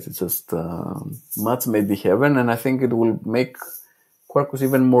great. It's just match made in heaven, and I think it will make Quarkus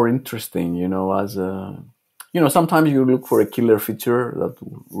even more interesting, as a... sometimes you look for a killer feature that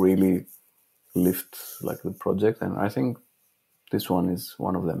will really lift the project, and I think this one is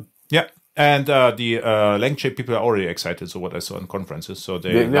one of them. Yeah, and the Langchain people are already excited. So what I saw in conferences, so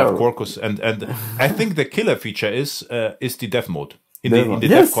they love Quarkus, and I think the killer feature is the dev mode in the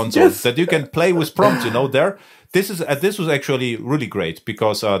dev console, that you can play with prompts. There. This was actually really great,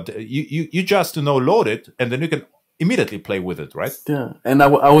 because you just load it, and then you can immediately play with it, right? Yeah, and I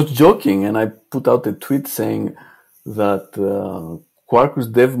was joking, and I put out a tweet saying that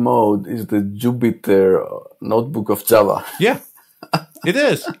Quarkus dev mode is the Jupyter notebook of Java. Yeah, it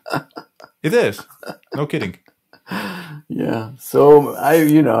is. It is. No kidding. Yeah. So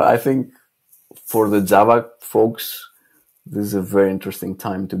I think for the Java folks, this is a very interesting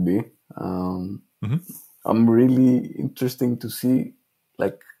time to be. I'm really interesting to see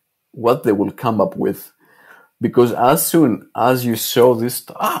like what they will come up with, because as soon as you show this,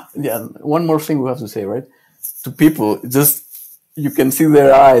 one more thing we have to say, right? To people, just you can see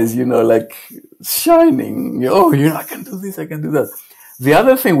their eyes, like shining. I can do this, I can do that. The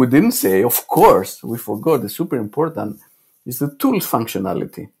other thing we didn't say, of course, we forgot, is super important, is the tools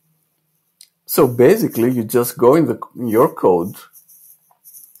functionality. So basically, you just go in your code,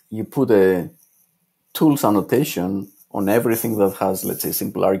 you put a tools annotation on everything that has, let's say,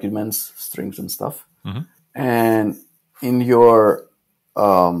 simple arguments, strings and stuff. And in your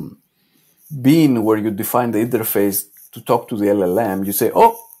bean where you define the interface to talk to the LLM, you say,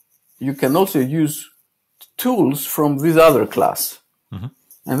 you can also use tools from this other class.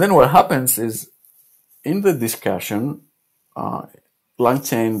 And then what happens is, in the discussion,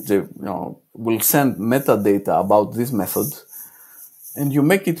 Langchain will send metadata about this method, and you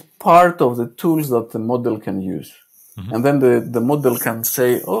make it part of the tools that the model can use. And then the model can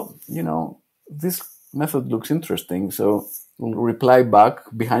say, this method looks interesting. So we'll reply back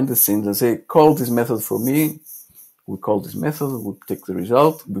behind the scenes and say, call this method for me. We call this method, we take the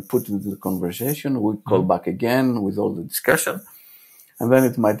result, we put it into the conversation, we call back again with all the discussion. And then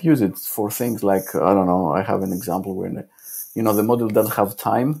it might use it for things like, I don't know, I have an example where, the model doesn't have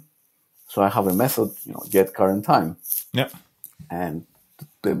time. So I have a method, get current time. Yeah. And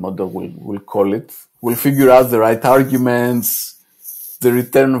the model will call it, will figure out the right arguments, the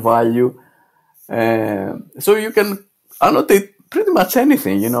return value. So you can annotate pretty much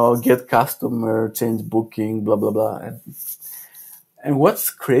anything, get customer, change booking, blah, blah, blah. And what's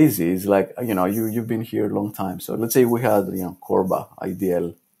crazy is like, you've been here a long time. So let's say we had, Corba,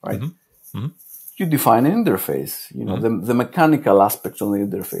 IDL, right? You define an interface, the mechanical aspects on the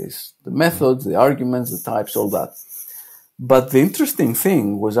interface, the methods, the arguments, the types, all that. But the interesting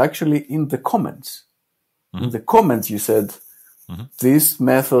thing was actually in the comments. In the comments, you said, this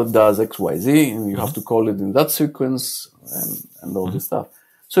method does X, Y, Z, and you have to call it in that sequence and all this stuff.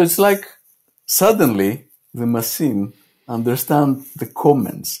 So it's like suddenly the machine understand the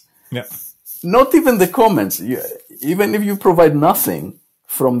comments. Yeah. Not even the comments. Even if you provide nothing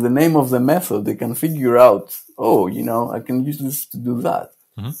from the name of the method, they can figure out, I can use this to do that.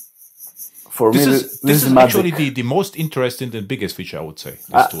 For me, this is actually the most interesting and biggest feature, I would say,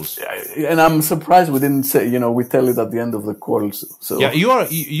 these tools. And I'm surprised we didn't say, we tell it at the end of the call. So yeah,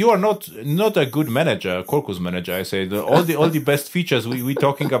 you are not a good manager, Quarkus manager. I say all the best features we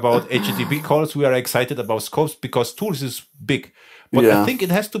talking about HTTP calls. We are excited about scopes because tools is big, but I think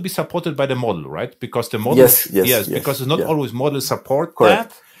it has to be supported by the model, right? Because the model, yes, because it's not always model support.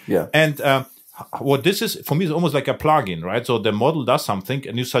 Correct. That. Yeah, and what this is for me is almost like a plugin, right? So the model does something,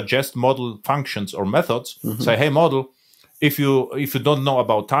 and you suggest model functions or methods. Say, hey, model, if you don't know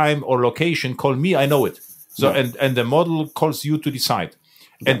about time or location, call me. I know it. So and the model calls you to decide.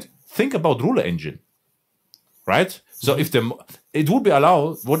 And think about ruler engine, right? So if it would be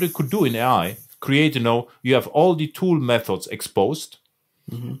allowed, what it could do in AI, create, you have all the tool methods exposed,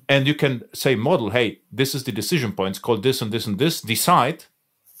 and you can say, model, hey, this is the decision points, call this and this and this, decide,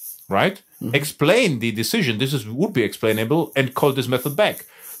 right? Explain the decision. Would be explainable, and call this method back.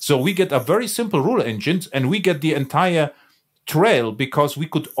 So we get a very simple rule engine, and we get the entire trail because we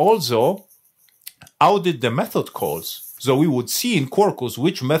could also audit the method calls. So we would see in Quarkus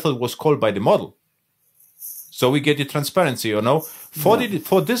which method was called by the model. So we get the transparency,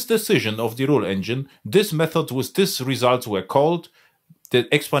 for this decision of the rule engine, this method with this results were called. The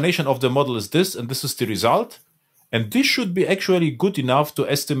explanation of the model is this, and this is the result. And this should be actually good enough to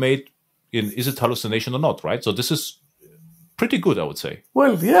estimate is it hallucination or not, right? So this is pretty good, I would say.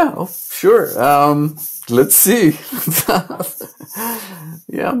 Well, yeah, sure. Let's see.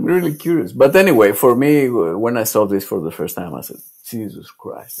 Yeah, I'm really curious. But anyway, for me, when I saw this for the first time, I said, Jesus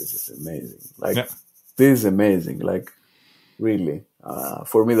Christ, this is amazing. This is amazing. Really.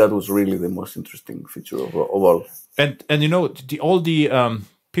 For me, that was really the most interesting feature of all. And all the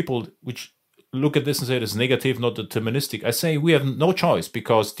people which look at this and say it is negative, not deterministic. I say we have no choice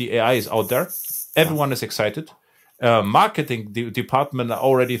because the AI is out there. Everyone is excited. Marketing department are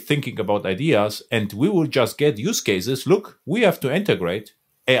already thinking about ideas, and we will just get use cases. Look, we have to integrate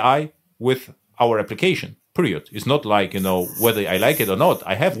AI with our application, period. It's not like, whether I like it or not,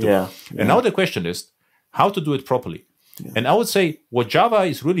 I have to. Yeah. And now the question is how to do it properly. Yeah. And I would say what Java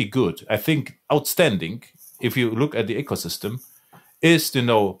is really good, I think outstanding, if you look at the ecosystem, is,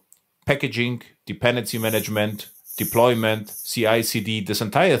 packaging, dependency management, deployment, CI/CD, this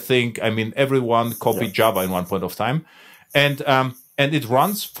entire thing. I mean, everyone copied Java in one point of time, and it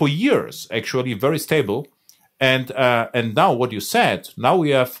runs for years, actually, very stable. And now what you said, now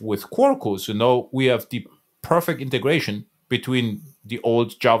we have with Quarkus, we have the perfect integration between the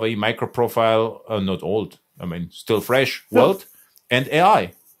old Java microprofile, not old, I mean, still fresh world, and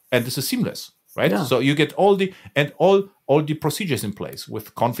AI, and this is seamless, right? So you get all the procedures in place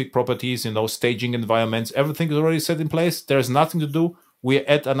with config properties, staging environments, everything is already set in place. There's nothing to do. We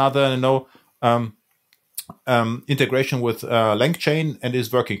add another, integration with Langchain, and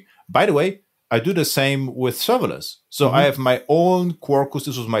it's working. By the way, I do the same with serverless. So I have my own Quarkus.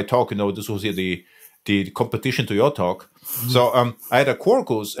 This was my talk, this was the competition to your talk. So I had a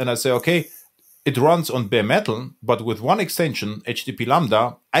Quarkus, and I say, okay, it runs on bare metal, but with one extension, HTTP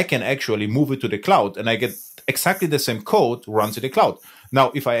Lambda, I can actually move it to the cloud, and I get exactly the same code runs in the cloud.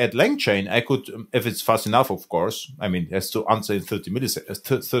 Now, if I add Langchain, I could, if it's fast enough, of course, I mean, it has to answer in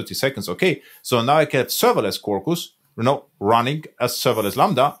 30 seconds. Okay, so now I can have serverless Quarkus, running a serverless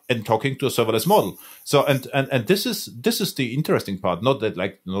Lambda and talking to a serverless model. So, and this is the interesting part. Not that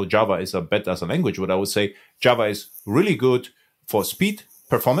Java is a better as a language, but I would say Java is really good for speed,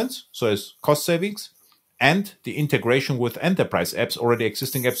 performance, so it's cost savings, and the integration with enterprise apps, already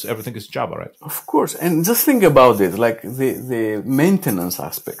existing apps, everything is Java, right? Of course. And just think about it, like the maintenance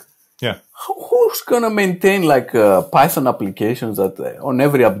aspect. Yeah. Who's going to maintain Python applications that on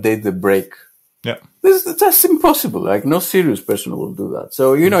every update they break? Yeah. That's impossible. No serious person will do that.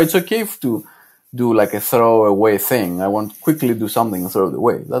 So, it's okay to do a throwaway thing. I want to quickly do something and throw it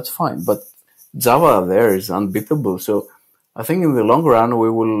away. That's fine. But Java there is unbeatable. So I think in the long run, we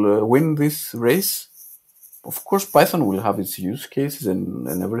will win this race. Of course, Python will have its use cases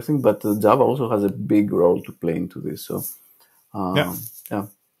and everything, but Java also has a big role to play into this. So, yeah.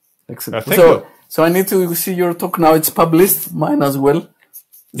 Excellent. Thank you. So I need to see your talk now. It's published, mine as well.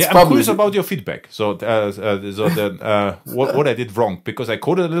 I'm curious about your feedback. So, what I did wrong, because I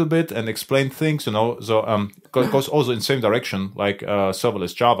coded a little bit and explained things, So, goes also in the same direction, like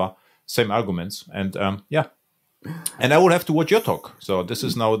serverless Java, same arguments, and And I will have to watch your talk. So this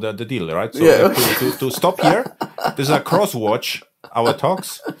is now the deal, right? So to stop here, this is a cross-watch our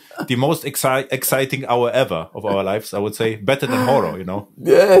talks, the most exciting hour ever of our lives. I would say better than horror,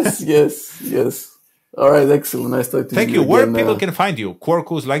 Yes. All right, excellent. Nice talking to you. Thank you. Where people can find you?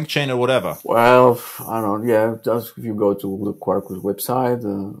 Quarkus, Langchain, or whatever? Well, I don't know. Yeah, just if you go to the Quarkus website,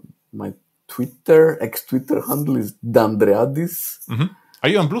 my ex-Twitter handle is Dandreadis. Are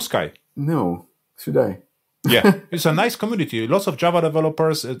you on Blue Sky? No. Should I? Yeah, it's a nice community. Lots of Java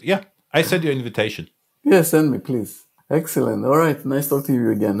developers. I send you an invitation. Yeah, send me, please. Excellent. All right. Nice talking to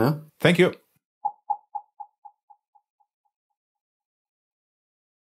you again. Huh? Thank you.